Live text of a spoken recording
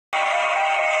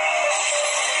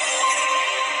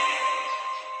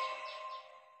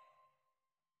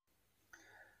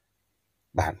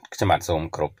បាទខ្ញុំបាទសូម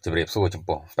គោរពជម្រាបសួរចំ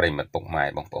ពោះប្រិយមិត្តពុកម៉ែ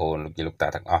បងប្អូនលោកយាយលោកតា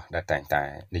ទាំងអស់ដែលតែងតែ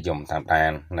និយមតាមដា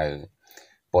ននៅ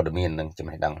ព័ត៌មាននិងចំ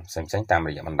ណេះដឹងផ្សេងៗតាម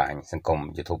រយៈបណ្ដាញសង្គម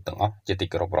YouTube ទាំងអស់ជាទី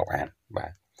គោរពរាប់អានបា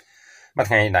ទ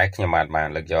ថ្ងៃនេះខ្ញុំបាទបាន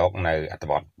លើកយកនៅអត្ថ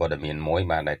បទព័ត៌មានមួយ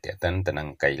បាទដែលទាក់ទិនទៅនឹង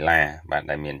កីឡាបាទ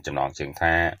ដែលមានចំណងជើង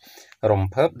ថារំ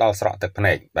ភើបដល់ស្រក់ទឹកភ្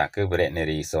នែកបាទគឺវីរនា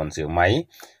រីសូនសៀវម៉ៃ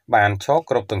បានឈរ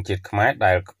គ្រប់ទង់ជាតិខ្មែរ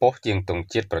ដែលខ្ពស់ជាងទង់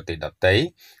ជាតិប្រទេសដទៃ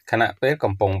ខណៈពេល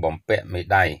កំពុងបំពាក់មេ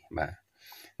ដាយបាទ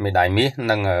មេដាយមាស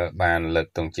នឹងបានលើក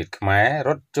ទង់ជាតិខ្មែររ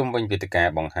ត់ជុំវិញវេទិកា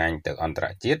បង្ហាញទៅអន្តរ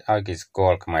ជាតិឲ្យគេស្គា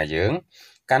ល់ខ្មែរយើង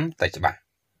កាន់តែច្បាស់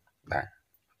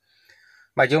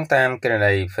បាទយោងតាមក្រ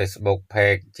ណី Facebook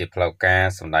Page ជាផ្លូវការ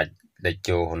សម្ដេចតេ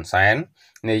ជោហ៊ុនសែន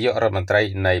នាយករដ្ឋមន្ត្រី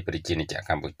នៃប្រជាណាចក្រ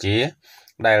កម្ពុជា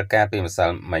ដែលការពីម្សិ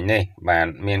លមិញនេះបាន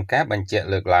មានការបញ្ជាក់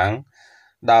លើកឡើង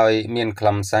ដោយមានខ្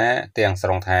លឹមសារទាំងស្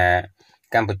រុងថា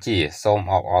កម្ពុជាសូម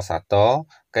អបអរសាទរ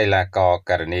កីឡាករ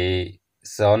ករណី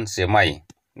សូនសៀវម៉ៃ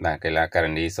បាទកីឡាករ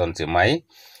នីសូនសៀវម៉ៃ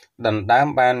ដណ្ដើម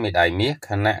បានមេដាយមាសខ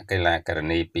ណៈកីឡាករ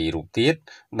នីពីររូបទៀត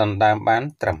ដណ្ដើមបាន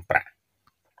ត្រឹមប្រាក់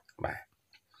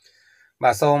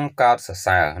បាទសូមកោតសរ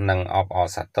សើរនិងអបអរ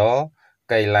សាទរ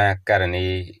កីឡាករនី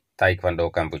តៃក្វាន់ដូ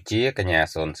កម្ពុជាកញ្ញា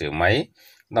សូនសៀវម៉ៃ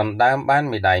ដណ្ដើមបាន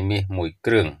មេដាយមាសមួយ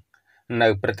គ្រឿងនៅ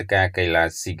ព្រឹត្តិការណ៍កីឡា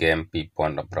SEA Games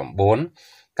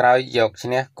 2019ក្រោយយកឈ្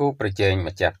នះគូប្រជែង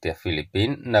ម្ចាស់ផ្ទះហ្វីលីពីន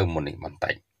នៅមុននេះបន្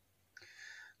តិច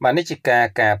បាទនេះជា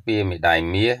ការពារមេដាយ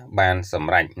មាសបានស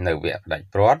ម្រេចនៅវគ្គផ្ដាច់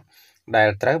ព្រាត់ដែល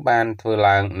ត្រូវបានធ្វើ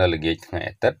ឡើងនៅល្ងាចថ្ងៃ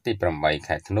អាទិត្យទី8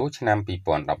ខែធ្នូឆ្នាំ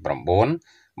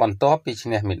2019បន្ទាប់ពីឈ្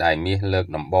នះមេដាយមាសលើក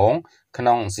ដំបូងក្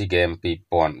នុង SEA Games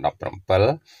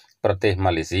 2017ប្រទេស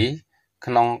ម៉ាឡេស៊ី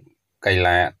ក្នុងកី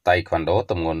ឡាតៃក្វាន់ដូ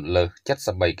ទម្ងន់លើស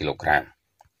73គីឡូក្រាម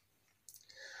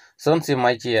សូនសៀវ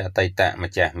ម៉ៃជាអតីត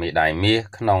ម្ចាស់មេដាយមាស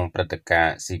ក្នុងព្រឹត្តិការ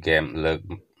ណ៍ SEA Games លើក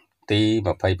ទី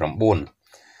29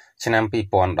ឆ្នាំ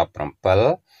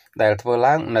2017ដែលធ្វើ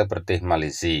ឡើងនៅប្រទេសម៉ា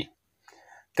ឡេស៊ី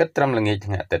គិតត្រឹមល្ងាច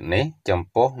ថ្ងៃអាទិត្យនេះចំ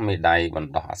ពោះមេដាយប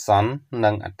ណ្ដោះអាសន្ននិ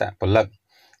ងអត្តពលិក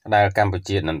ដែលកម្ពុ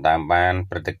ជាដណ្ដើមបាន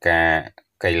ព្រឹត្តិការណ៍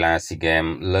កីឡា SEA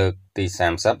Games លើកទី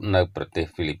30នៅប្រទេស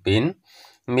ហ្វីលីពីន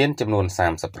មានចំនួន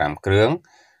35គ្រឿង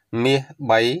មាស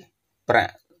3ប្រា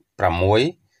ក់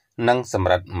6និងសំ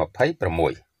រឹទ្ធ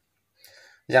26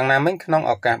យ៉ាងណាមិញក្នុង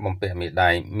ឱកាសបំពាក់មេដា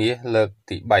យមាសលើក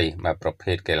ទី3មកប្រ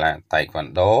ភេទកីឡាតៃក្វា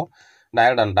ន់ដូដែ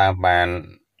លដណ្ដើមបាន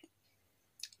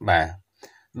បាទ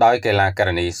ដោយកីឡាករ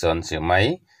នីសូនសៀវម៉ៃ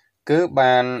គឺ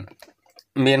បាន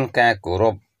មានការគោរ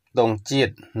ពទង់ជា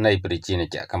តិនៃប្រជាណា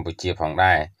ចក្រកម្ពុជាផង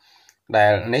ដែរដែ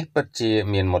លនេះពិតជា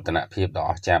មានមោទនភាពដ៏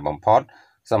អស្ចារ្យបំផុត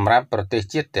សម្រាប់ប្រទេស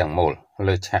ជាតិទាំងមូល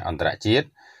លើឆាកអន្តរជាតិ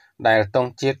ដែលទ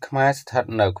ង់ជាតិខ្មែរស្ថិត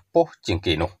នៅខ្ពស់ជាង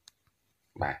គេនោះ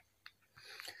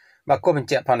បាទគួរបញ្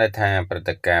ជាក់ផងដែរថាព្រឹត្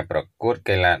តិការណ៍ប្រកួត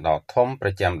កីឡាដ៏ធំប្រ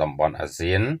ចាំតំបន់អា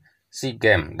ស៊ាន SEA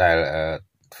Games ដែល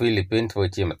ហ្វីលីពីនធ្វើ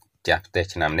ជាម្ចាស់ផ្ទះ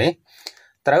ឆ្នាំនេះ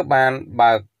ត្រូវបាន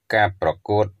បើកការប្រ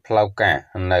កួតផ្លូវការ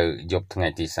នៅយប់ថ្ងៃ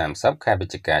ទី30ខែវិ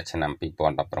ច្ឆិកាឆ្នាំ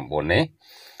2019នេះ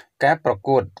ការប្រ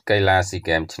កួតកីឡា SEA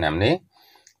Games ឆ្នាំនេះ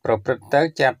ប្រព្រឹត្តទៅ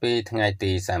ចាប់ពីថ្ងៃ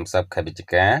ទី30ខែវិច្ឆិ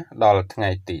កាដល់ថ្ងៃ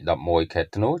ទី11ខែ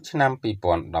ធ្នូឆ្នាំ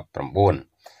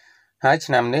2019ហើយ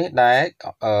ឆ្នាំនេះដែល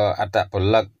អត្តព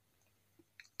លិក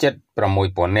ជិត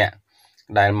 6,000 នាក់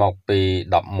ដែលមកពី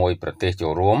11ប្រទេសចូ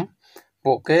លរួម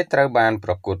ពួកគេត្រូវបាន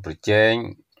ប្រកួតប្រជែង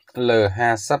លើ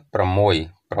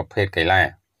56ប្រភេទកីឡា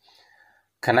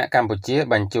ខណៈកម្ពុជា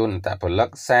បញ្ជូនអត្តពលិក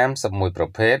31ប្រ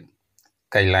ភេទ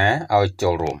កីឡាឲ្យចូ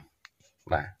លរួម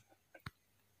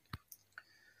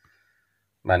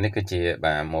បាទនេះគឺជា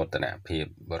បាទមោទនភាព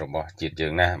របស់ជាតិយើ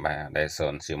ងណាស់បាទដែលសូ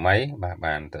នសៀវម៉ៃបាទ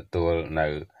បានទទួលនៅ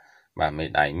បាទមេ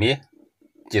ដាយមាស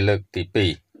ជាលើកទី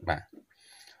2បាទ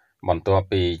បន្ទាប់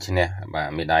ពីឈ្នះបាទ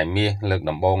មេដាយមាសលើក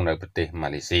ដំបូងនៅប្រទេសម៉ា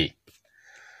ឡេស៊ី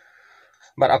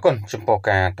បាទអរគុណចំពោះ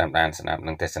ការតាមដានស្ដាប់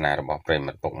និងទស្សនារបស់ប្រិយ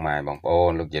មិត្តពុកម៉ែបងប្អូ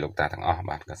នលោកយាយលោកតាទាំងអស់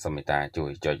បាទក៏សូមមេត្តាជួយ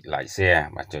ចុច like share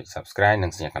បាទចុច subscribe និ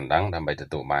ងសញ្ញាកណ្ដឹងដើម្បីទ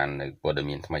ទួលបាននៅព័ត៌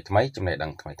មានថ្មីៗចំណេះដឹ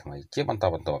ងថ្មីៗជាបន្ត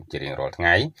ជារៀងរាល់ថ្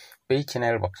ងៃពី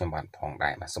channel របស់ខ្ញុំបាទផងដែ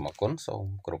របាទសូមអរគុណសូម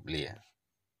គោរពលា